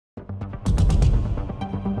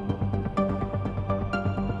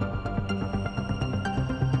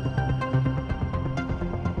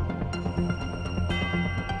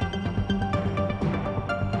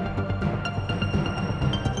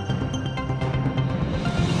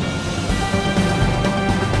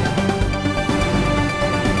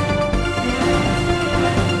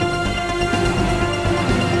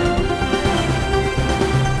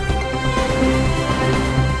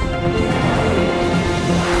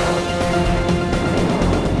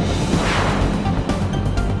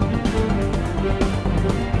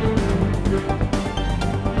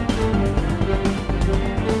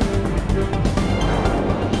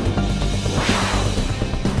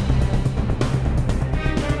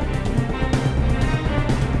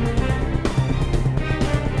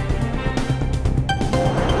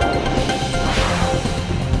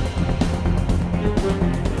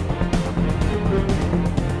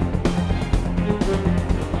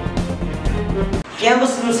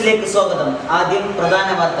Campus ന്യൂസിലേക്ക് സ്വാഗതം. ആദ്യം പ്രധാന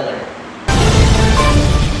വാർത്തകൾ.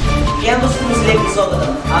 ക്യാമ്പസ് ന്യൂസിലേക്ക്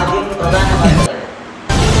സ്വാഗതം. ആദ്യം പ്രധാന വാർത്തകൾ.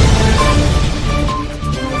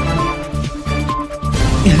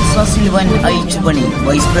 IHSAസിൽ വൻ അഴിച്ചുപണി.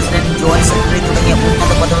 വൈസ് പ്രസിഡന്റ്, ജോയിന്റ് സെക്രട്ടറി തുടങ്ങിയ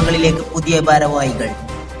ഉന്നത പദവികളിലേക്ക് പുതിയ ഭാരവാഹികൾ.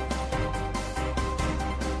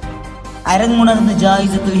 അരങ്ങുണർന്ന്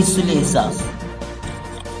ജായിസത്തുൽ IHSAസ്.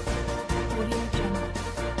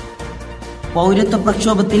 പൗരത്വ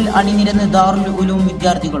പ്രക്ഷോഭത്തിൽ അണിനിരന്ന് ദാറുൽ ഉലൂം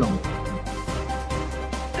വിദ്യാർത്ഥികളും.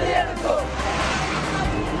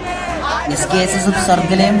 IHSAS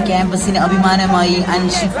സർഗലയം ക്യാമ്പസിന് അഭിമാനമായി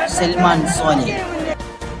അൻഷിഫ് സൽമാൻ സ്വാലിഹ്.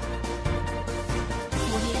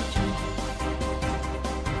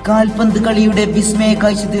 കാൽപന്ത് കളിയുടെ വിസ്മയ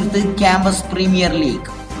കാഴ്ച തീർത്ത് ക്യാമ്പസ് പ്രീമിയർ ലീഗ്.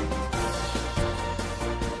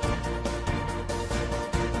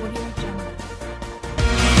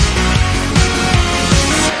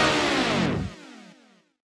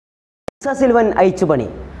 IHSAസിൽ വൻ അഴിച്ചുപണി.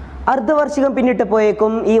 അർദ്ധവാർഷികം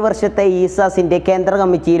പിന്നിട്ടപ്പോയേക്കും ഈ വർഷത്തെ IHSAസിന്റെ കേന്ദ്ര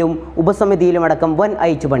കമ്മിറ്റിയിലും ഉപസമിതിയിലും അടക്കം വൻ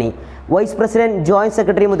അഴിച്ചുപണി. വൈസ് പ്രസിഡന്റ്, ജോയിന്റ്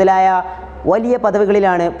സെക്രട്ടറി മുതലായ വലിയ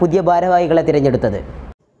പദവികളിലാണ് പുതിയ ഭാരവാഹികളെ തിരഞ്ഞെടുത്തത്.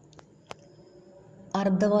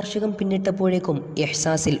 അർദ്ധവാർഷികം പിന്നിട്ടപ്പോഴേക്കും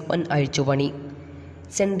IHSAസിൽ വൻ അഴിച്ചുപണി.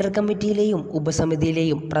 സെൻട്രൽ കമ്മിറ്റിയിലെയും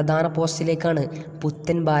ഉപസമിതിയിലെയും പ്രധാന പോസ്റ്റിലേക്കാണ്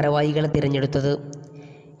പുത്തൻ ഭാരവാഹികളെ തിരഞ്ഞെടുത്തത്.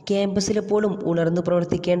 ക്യാമ്പസിലെപ്പോഴും ഉണർന്നു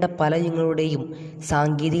പ്രവർത്തിക്കേണ്ട പല ഇനങ്ങളുടെയും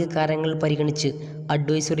സാങ്കേതിക കാര്യങ്ങൾ പരിഗണിച്ച്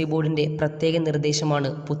അഡ്വൈസറി ബോർഡിൻ്റെ പ്രത്യേക നിർദ്ദേശമാണ്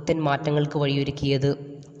പുത്തൻ മാറ്റങ്ങൾക്ക് വഴിയൊരുക്കിയത്.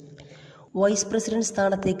 വൈസ് പ്രസിഡന്റ്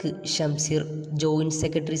സ്ഥാനത്തേക്ക് ഷംസീർ, ജോയിന്റ്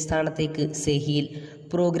സെക്രട്ടറി സ്ഥാനത്തേക്ക് സഹീൽ,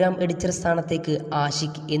 പ്രോഗ്രാം എഡിറ്റർ സ്ഥാനത്തേക്ക്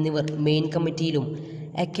ആഷിഖ് എന്നിവർ main കമ്മിറ്റിയിലും,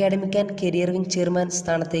 academic and career wing chairman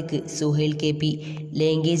സ്ഥാനത്തേക്ക് Suhail.p,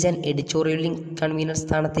 language and editorial wing convener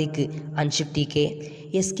സ്ഥാനത്തേക്ക് അൻഷിഫ് TK,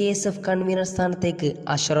 SKSF കൺവീനർ സ്ഥാനത്തേക്ക്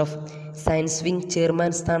അഷറഫ്, സയൻസ് വിംഗ്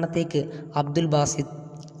ചെയർമാൻ സ്ഥാനത്തേക്ക് അബ്ദുൽ ബാസിദ്,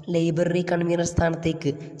 ലൈബ്രറി കൺവീനർ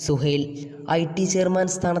സ്ഥാനത്തേക്ക് സുഹൈൽ, IT ചെയർമാൻ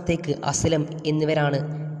സ്ഥാനത്തേക്ക് അസ്ലം എന്നിവരാണ്.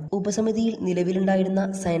 ഉപസമിതിയിൽ നിലവിലുണ്ടായിരുന്ന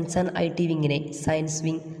science and IT വിങ്ങിനെ science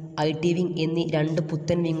wing, IT wing എന്നീ രണ്ട്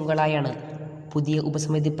പുത്തൻ വിങ്ങുകളായാണ് പുതിയ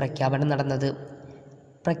ഉപസമിതി പ്രഖ്യാപനം നടന്നത്.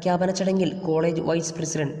 പ്രഖ്യാപന ചടങ്ങിൽ college vice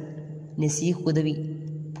president Naseeh Hudawi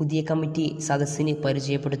പുതിയ കമ്മിറ്റി സദസ്സിന്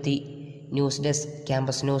പരിചയപ്പെടുത്തി. News desk,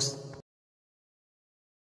 campus news.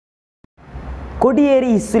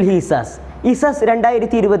 കൊടിയേറി IHSAS. IHSAS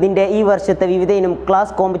 2020 ഈ വർഷത്തെ വിവിധ ഇനം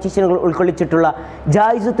ക്ലാസ് കോമ്പറ്റീഷനുകൾ ഉൾക്കൊള്ളിച്ചിട്ടുള്ള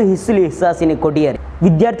ജായിസത്തുൽ IHSAസിന് കൊടിയേറി.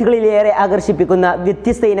 വിദ്യാർത്ഥികളിലേറെ ആകർഷിപ്പിക്കുന്ന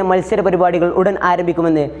വ്യത്യസ്ത ഇനം മത്സര പരിപാടികൾ ഉടൻ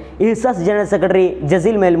ആരംഭിക്കുമെന്ന് IHSAS general secretary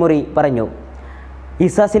Jaseel Melmuri പറഞ്ഞു.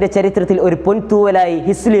 IHSAസിന്റെ ചരിത്രത്തിൽ ഒരു പൊൻതൂവലായി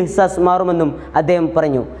IHSAസ് മാറുമെന്നും അദ്ദേഹം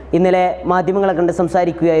പറഞ്ഞു. ഇന്നലെ മാധ്യമങ്ങളെ കണ്ട്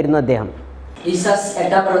സംസാരിക്കുകയായിരുന്നു അദ്ദേഹം. IHSAS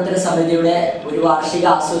 8ാം പ്രവർത്തന സമിതിയുടെ ഒരു വാർഷിക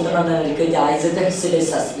ആസൂത്രണം നിലയ്ക്ക് ജായിസത്തുൽ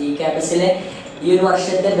IHSAസ് ഈ ക്യാമ്പസിലെ ഈ ഒരു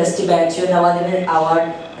വർഷത്തെ ബെസ്റ്റ് ബാച്ച് അവാർഡിന്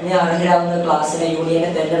അർഹരാകുന്ന ക്ലാസ്സിനെ യൂണിയനെ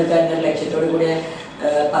തിരഞ്ഞെടുക്കുക എന്ന ലക്ഷ്യത്തോടു കൂടിയ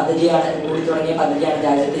തുടങ്ങിയ പദ്ധതിയാണ്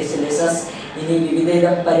ജായിസത്തുൽ IHSAസ്. ഇനി വിവിധ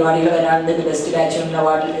പരിപാടികൾ വരാനുണ്ട്. ബെസ്റ്റ് ബാച്ച്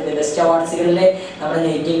അവാർഡ്, ബെസ്റ്റ് അവാർഡ്സുകളിലെ നമ്മുടെ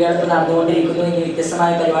നെയ്റ്റിംഗുകൾ ഇപ്പോൾ നടന്നുകൊണ്ടിരിക്കുന്നു. ഇനി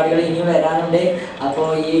വ്യത്യസ്തമായ പരിപാടികൾ ഇനിയും വരാനുണ്ട്. അപ്പോൾ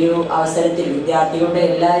ഈ ഒരു അവസരത്തിൽ വിദ്യാർത്ഥികളുടെ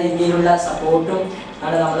എല്ലാ രീതിയിലുള്ള സപ്പോർട്ടും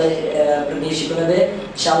ആണ് നമ്മൾ പ്രതീക്ഷിക്കുന്നത്.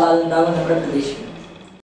 ഇൻഷാ അല്ലാഹ് അതുണ്ടാകും നമ്മുടെ പ്രതീക്ഷ.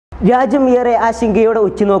 രാജ്യം ഏറെ ആശങ്കയോടെ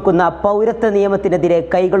ഉറ്റുനോക്കുന്ന പൗരത്വ നിയമത്തിനെതിരെ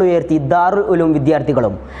കൈകളുയർത്തി ദാറുൽ ഉലൂം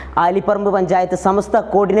വിദ്യാർത്ഥികളും. ആലിപ്പറമ്പ് പഞ്ചായത്ത് സമസ്ത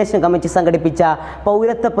കോർഡിനേഷൻ കമ്മിറ്റി സംഘടിപ്പിച്ച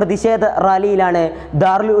പൗരത്വ പ്രതിഷേധ റാലിയിലാണ്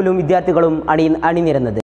ദാറുൽ ഉലൂം വിദ്യാർത്ഥികളും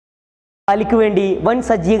അണിനിരന്നത്. റാലിക്ക് വേണ്ടി വൻ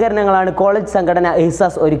സജ്ജീകരണങ്ങളാണ് കോളേജ് സംഘടന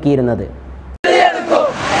IHSAS ഒരുക്കിയിരുന്നത്.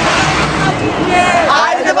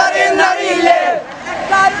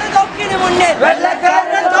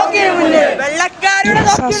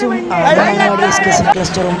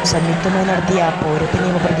 ക്ലസ്റ്ററും സംയുക്തമായി നടത്തിയ പൗരത്വ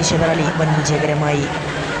നിയമ പ്രതിഷേധ റാലി വൻ വിജയകരമായി.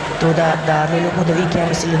 Thootha Darul ഹുദവി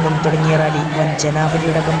ക്യാമ്പസിൽ നിന്നും തുടങ്ങിയ റാലി വൻ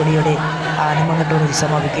ജനാവലിയുടെ കമ്പനിയുടെ ആനമങ്ങട്ടോട്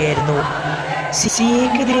സമാപിക്കുകയായിരുന്നു.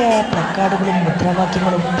 CAക്കെതിരായ പ്ലക്കാർഡുകളും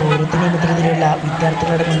മുദ്രാവാക്യങ്ങളും പൗരത്വ നിയമത്തിനെതിരെയുള്ള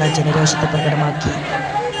വിദ്യാർത്ഥികളടങ്ങുന്ന ജനരോഷത്തെ പ്രകടമാക്കി.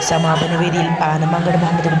 സമാപന വേദിയിൽ ആനമങ്ങട്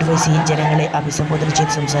മുഹമ്മദ് ഫൈസി ജനങ്ങളെ അഭിസംബോധന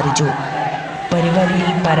ചെയ്ത് സംസാരിച്ചു. പരിപാടിയിൽ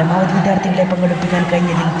പരമാവധി വിദ്യാർത്ഥികളെ പങ്കെടുപ്പിക്കാൻ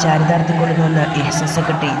കഴിഞ്ഞതിൽ ചാരിതാർത്ഥ്യം കൊള്ളുന്നുവെന്ന് IHSAS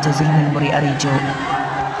സെക്രട്ടറി ജസീൽ മെൽമുറി അറിയിച്ചു.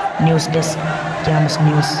 News desk, campus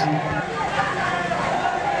news.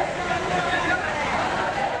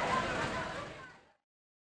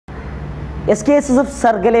 SKSF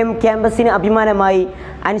Sargalayam ക്യാമ്പസിന് അഭിമാനമായി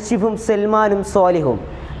അൻഷിഫും സൽമാനും സ്വാലിഹും.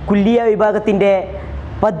 കുല്ലിയ വിഭാഗത്തിൻ്റെ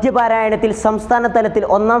പദ്യപാരായണത്തിൽ സംസ്ഥാന തലത്തിൽ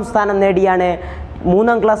 1ാം സ്ഥാനം നേടിയാണ്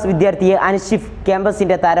 3ാം ക്ലാസ് വിദ്യാർത്ഥിയെ അൻഷിഫ്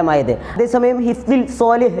ക്യാമ്പസിൻ്റെ താരമായത്. അതേസമയം ഹിഫ്ദിൽ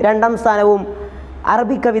സ്വാലിഹ് 2ാം സ്ഥാനവും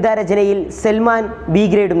അറബി കവിതാ രചനയിൽ സൽമാൻ B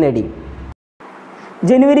ഗ്രേഡും നേടി.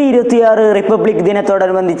 ജനുവരി 26 റിപ്പബ്ലിക്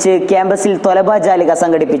ദിനത്തോടനുബന്ധിച്ച് ക്യാമ്പസിൽ തൊലബ ജാലിക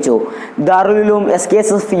സംഘടിപ്പിച്ചു. ദാറുലും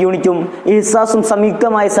SKSF യൂണിറ്റും IHSAസും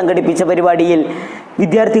സംയുക്തമായി സംഘടിപ്പിച്ച പരിപാടിയിൽ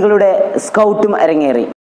വിദ്യാർത്ഥികളുടെ സ്കൗട്ടും അരങ്ങേറി.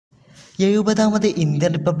 70ാമത്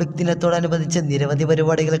ഇന്ത്യൻ റിപ്പബ്ലിക് ദിനത്തോടനുബന്ധിച്ച് നിരവധി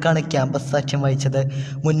പരിപാടികൾക്കാണ് ക്യാമ്പസ് സാക്ഷ്യം വഹിച്ചത്.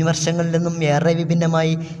 മുൻ വർഷങ്ങളിൽ നിന്നും ഏറെ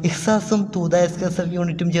വിഭിന്നമായി IHSAസും Thootha SKSF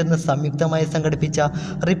യൂണിറ്റും ചേർന്ന് സംയുക്തമായി സംഘടിപ്പിച്ച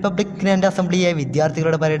റിപ്പബ്ലിക് ഗ്രാൻഡ് അസംബ്ലിയെ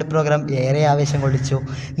വിദ്യാർത്ഥികളുടെ പരേഡ് പ്രോഗ്രാം ഏറെ ആവേശം കൊള്ളിച്ചു.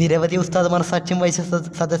 നിരവധി ഉസ്താദുമാർ സാക്ഷ്യം വഹിച്ച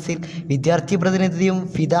സദസ്സിൽ വിദ്യാർത്ഥി പ്രതിനിധിയും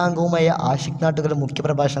ഫിദ അംഗവുമായ ആഷിഖ് നാട്ടുകൾ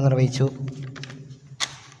മുഖ്യപ്രഭാഷണം നിർവഹിച്ചു.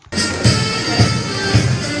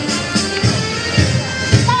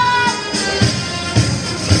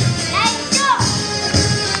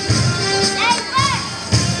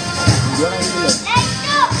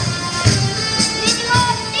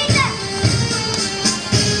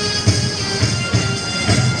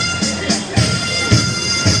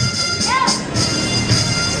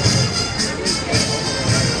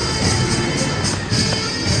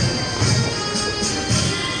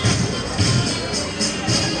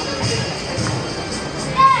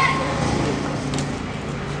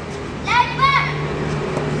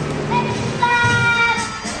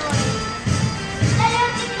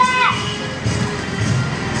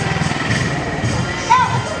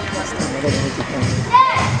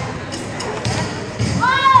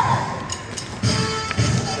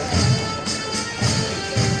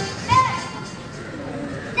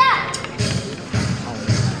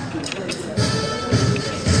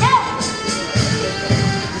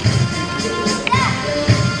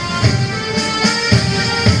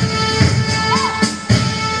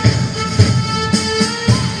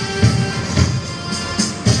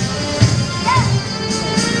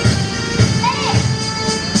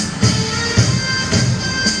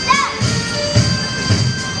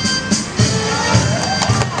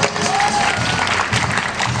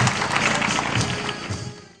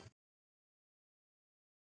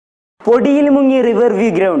 പൊടിയിൽ മുങ്ങി റിവർ വ്യൂ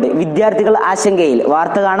ഗ്രൗണ്ട്, വിദ്യാർത്ഥികൾ ആശങ്കയിൽ.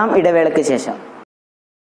 വാർത്ത കാണാം ഇടവേളയ്ക്ക് ശേഷം.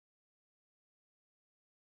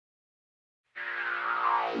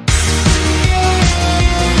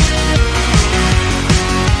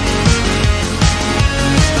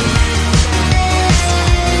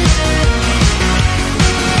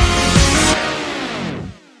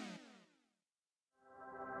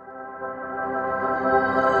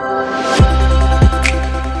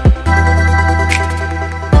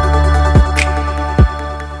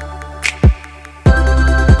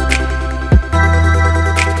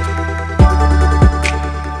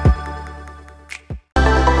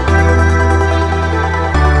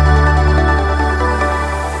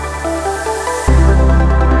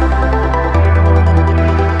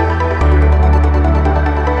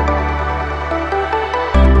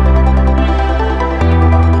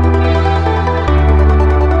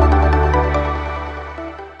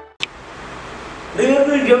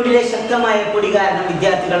 ശക്തമായ പൊടി കാരണം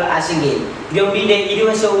വിദ്യാർത്ഥികൾ ആശങ്കയിൽ. ഗ്രൗണ്ടിന്റെ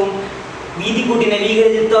ഇരുവശവും വീതി കൂട്ടി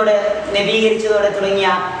നവീകരിച്ചതോടെ തുടങ്ങിയ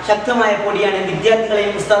ശക്തമായ പൊടിയാണ്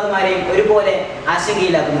വിദ്യാർത്ഥികളെയും ഉസ്താദുമാരെയും ഒരുപോലെ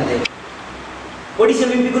ആശങ്കയിലാക്കുന്നത്. പൊടി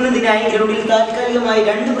ശമിപ്പിക്കുന്നതിനായി ഗ്രൗണ്ടിൽ താൽക്കാലികമായി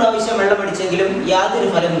 2 പ്രാവശ്യം വെള്ളമടിച്ചെങ്കിലും യാതൊരു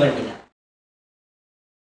ഫലവും കണ്ടില്ല.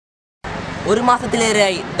 ഒരു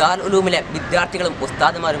മാസത്തിലേറെയായി ദാറുൽ ഉലൂമിലെ വിദ്യാർത്ഥികളും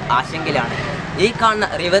ഉസ്താദുമാരും ആശങ്കയിലാണ്. ഈ കാണുന്ന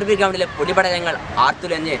റിവർ വ്യൂ ഗ്രൗണ്ടിലെ പൊടിപടലങ്ങൾ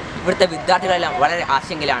ആർത്തുലഞ്ഞ് ഇവിടുത്തെ വിദ്യാർത്ഥികളെല്ലാം വളരെ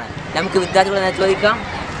ആശങ്കയിലാണ്. നമുക്ക് വിദ്യാർത്ഥികളെ ചോദിക്കാം.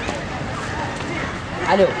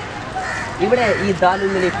 ഹലോ, ഇവിടെ ഈ ദാറുൽ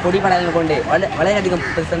ഉലൂമിലെ പൊടിപടലങ്ങൾ കൊണ്ട് വളരെയധികം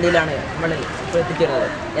പ്രതിസന്ധിയിലാണ് നമ്മൾ എത്തിച്ചേരുന്നത്.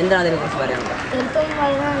 എന്താണ് അതിനെക്കുറിച്ച് പറയാനുള്ളത്? തീർത്തും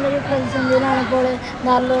വളരെ നല്ലൊരു പ്രതിസന്ധിയിലാണ് ഇപ്പോൾ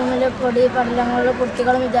ദാറുൽ ഉലൂമിലെ പൊടി പടലങ്ങളുടെ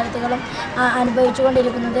കുട്ടികളും വിദ്യാർത്ഥികളും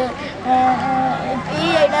അനുഭവിച്ചുകൊണ്ടിരിക്കുന്നത്. ഈ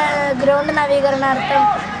ഗ്രൗണ്ട് നവീകരണാർത്ഥം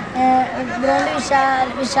ഗ്രൗണ്ട്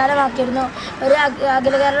വിശാലമാക്കിയിരുന്നു. ഒരു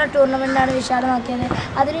അഖില കേരള ടൂർണമെൻറ്റാണ് വിശാലമാക്കിയത്.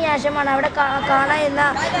 അതിനുശേഷമാണ് അവിടെ കാണുന്ന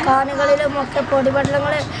കാണികളിലുമൊക്കെ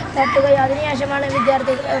പൊടിപടലങ്ങൾ തട്ടുകയും അതിനുശേഷമാണ്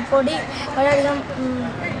പൊടി വളരെയധികം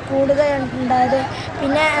കൂടുകയുണ്ടായത്.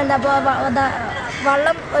 പിന്നെ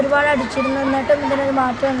വെള്ളം ഒരുപാട് അടിച്ചിരുന്നു, എന്നിട്ടും ഇതിനൊരു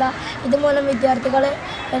മാറ്റമില്ല. ഇതുമൂലം വിദ്യാർത്ഥികൾ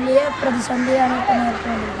വലിയ പ്രതിസന്ധിയാണ് ഇപ്പോൾ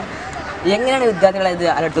നേരിട്ടുകൊണ്ടിരിക്കുന്നത്. എങ്ങനെയാണ് വിദ്യാർത്ഥികളെ ഇത്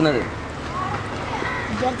അലട്ടുന്നത്?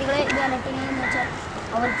 വിദ്യാർത്ഥികളെ ഇത് അലട്ടുന്നതെന്ന് വെച്ചാൽ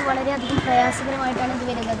അവർക്ക് വളരെയധികം പ്രയാസകരമായിട്ടാണ് ഇത്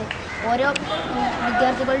വരുന്നത്. ഓരോ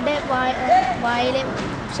വിദ്യാർത്ഥികളുടെ വായിലെ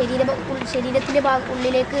ശരീരത്തിൻ്റെ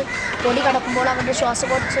ഉള്ളിലേക്ക് പൊടി കടക്കുമ്പോൾ അവരുടെ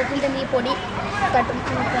ശ്വാസകോശത്തിൽ തന്നെ ഈ പൊടി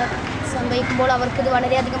സംഭവിക്കുമ്പോൾ അവർക്കിത്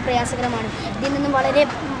വളരെയധികം പ്രയാസകരമാണ്. ഇതിൽ നിന്നും വളരെ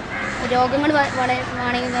രോഗങ്ങൾ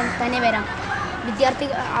വേണമെങ്കിൽ തന്നെ വരാം.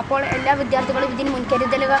 അപ്പോൾ എല്ലാ വിദ്യാർത്ഥികളും ഇതിന്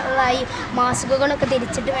മുൻകരുതലുകളായി മാസ്കുകളൊക്കെ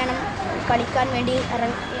ധരിച്ചിട്ട് വേണം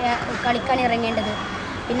കളിക്കാൻ ഇറങ്ങേണ്ടത്.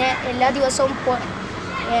 പിന്നെ എല്ലാ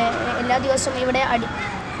ദിവസവും ഇവിടെ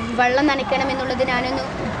വെള്ളം നനയ്ക്കണമെന്നുള്ളത് ഞാനൊന്ന്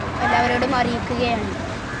എല്ലാവരോടും അറിയിക്കുകയാണ്.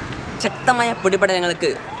 ശക്തമായ പൊടിപടലങ്ങൾക്ക്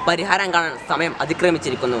പരിഹാരം കാണാൻ സമയം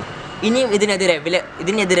അതിക്രമിച്ചിരിക്കുന്നു. ഇനിയും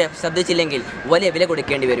ഇതിനെതിരെ ശബ്ദിച്ചില്ലെങ്കിൽ വലിയ വില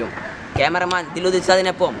കൊടുക്കേണ്ടി വരും. ക്യാമറമാൻ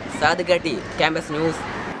ദിലുദിസാദിനൊപ്പം സാദ് കേട്ടി, ക്യാമ്പസ് ന്യൂസ്.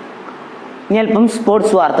 ഇനിയൽപ്പം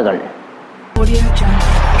സ്പോർട്സ് വാർത്തകൾ.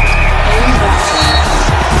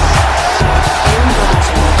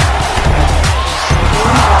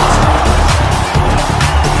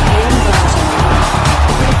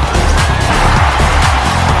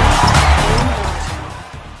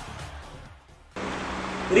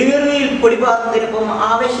 റിവ്യൂവിൽ പൊടിപാറുന്നതിനൊപ്പം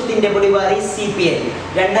ആവേശത്തിന്റെ പൊടിപാറി CPL.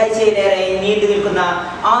 2 ആഴ്ചയിലേറെ നീണ്ടു നിൽക്കുന്ന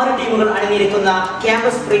 6 ടീമുകൾ അണിനിരക്കുന്ന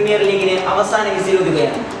ക്യാമ്പസ് പ്രീമിയർ ലീഗിന് അവസാന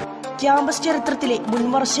വിസിലൂതുകയാണ്. ക്യാമ്പസ് ചരിത്രത്തിലെ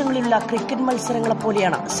മുൻവർഷങ്ങളിലുള്ള ക്രിക്കറ്റ് മത്സരങ്ങളെ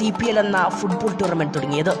പോലെയാണ് CPL എന്ന ഫുട്ബോൾ ടൂർണമെന്റ്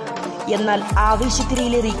തുടങ്ങിയത്. എന്നാൽ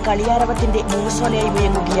ആവേശത്തിരയിലേറി കളിയാരവത്തിന്റെ മൂസോലയായി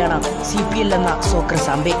മുഴങ്ങുകയാണ് CPL എന്ന സോക്കർ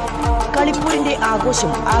സാമ്പെ. കളിപ്പൂരിന്റെ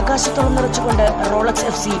ആഘോഷം ആകാശത്തോളം നിറച്ചുകൊണ്ട് റോളക്സ്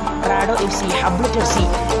FC, റാഡോ FC, ഹബ്ലറ്റ് FC,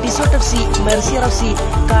 ഡിസോട്ട് FC, മെർസിയർ FC,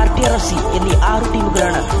 Cartier FC എന്നീ 6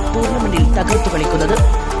 ടീമുകളാണ് ടൂർണമെന്റിൽ തകർത്തു കളിക്കുന്നത്.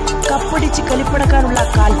 കപ്പടിച്ച് കളിപ്പടക്കാനുള്ള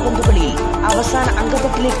കാൽപന്തുകളിൽ അവസാന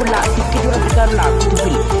അംഗത്തട്ടിലേക്കുള്ള ടിക്കറ്റ് ഉറപ്പിക്കാനുള്ള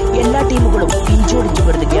കുതിപ്പിൽ എല്ലാ ടീമുകളും പിഞ്ചോടിച്ചു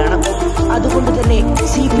വരുത്തുകയാണ്. അതുകൊണ്ട് തന്നെ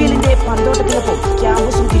CPLന്റെ പന്തോട്ടത്തിനൊപ്പം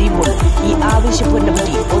ക്യാമ്പസും തിരിയുമ്പോൾ ഈ ആവേശപ്പോരിനെ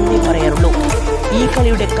പറ്റി ഒന്നേ പറയാറുള്ളൂ. ഈ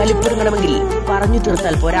കളിയുടെ കലിപ്പിറങ്ങണമെങ്കിൽ പറഞ്ഞു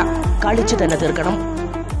തീർത്താൽ പോരാ, കളിച്ചു തന്നെ തീർക്കണം.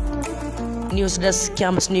 News desk,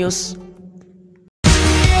 campus news.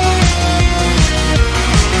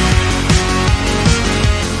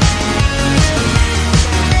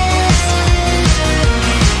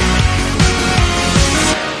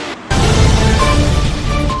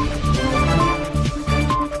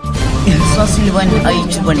 IHSAസിൽ വൻ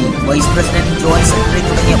അഴിച്ചുപണി. വൈസ് പ്രസിഡന്റ്, ജോയിന്റ് സെക്രട്ടറി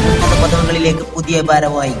തുടങ്ങിയ ഉന്നത പദവികളിലേക്ക് പുതിയ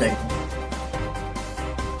ഭാരവാഹികൾ.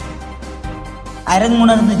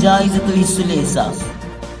 അരങ്ങുണർന്ന് ജായിസത്തുൽ IHSAസ്.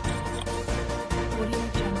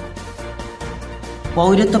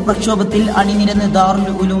 പൗരത്വ പ്രക്ഷോഭത്തിൽ അണിനിരന്ന് ദാറുൽ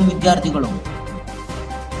ഉലൂം വിദ്യാർത്ഥികളും.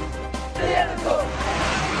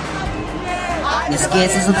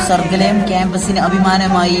 SKSS സർഗലയം ക്യാമ്പസിന്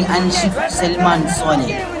അഭിമാനമായി അൻഷിഫ് സൽമാൻ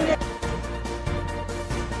സോലെ.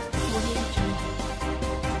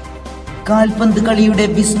 കാൽപന്ത് കളിയുടെ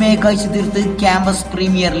വിസ്മയ കാഴ്ച തീർത്ത് ക്യാമ്പസ്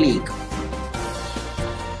പ്രീമിയർ ലീഗ്.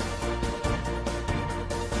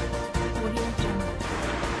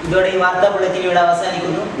 ഇതോടെ ഈ വാർത്താ ബുള്ളറ്റിൻ ഇവിടെ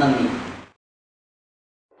അവസാനിക്കുന്നു. നന്ദി.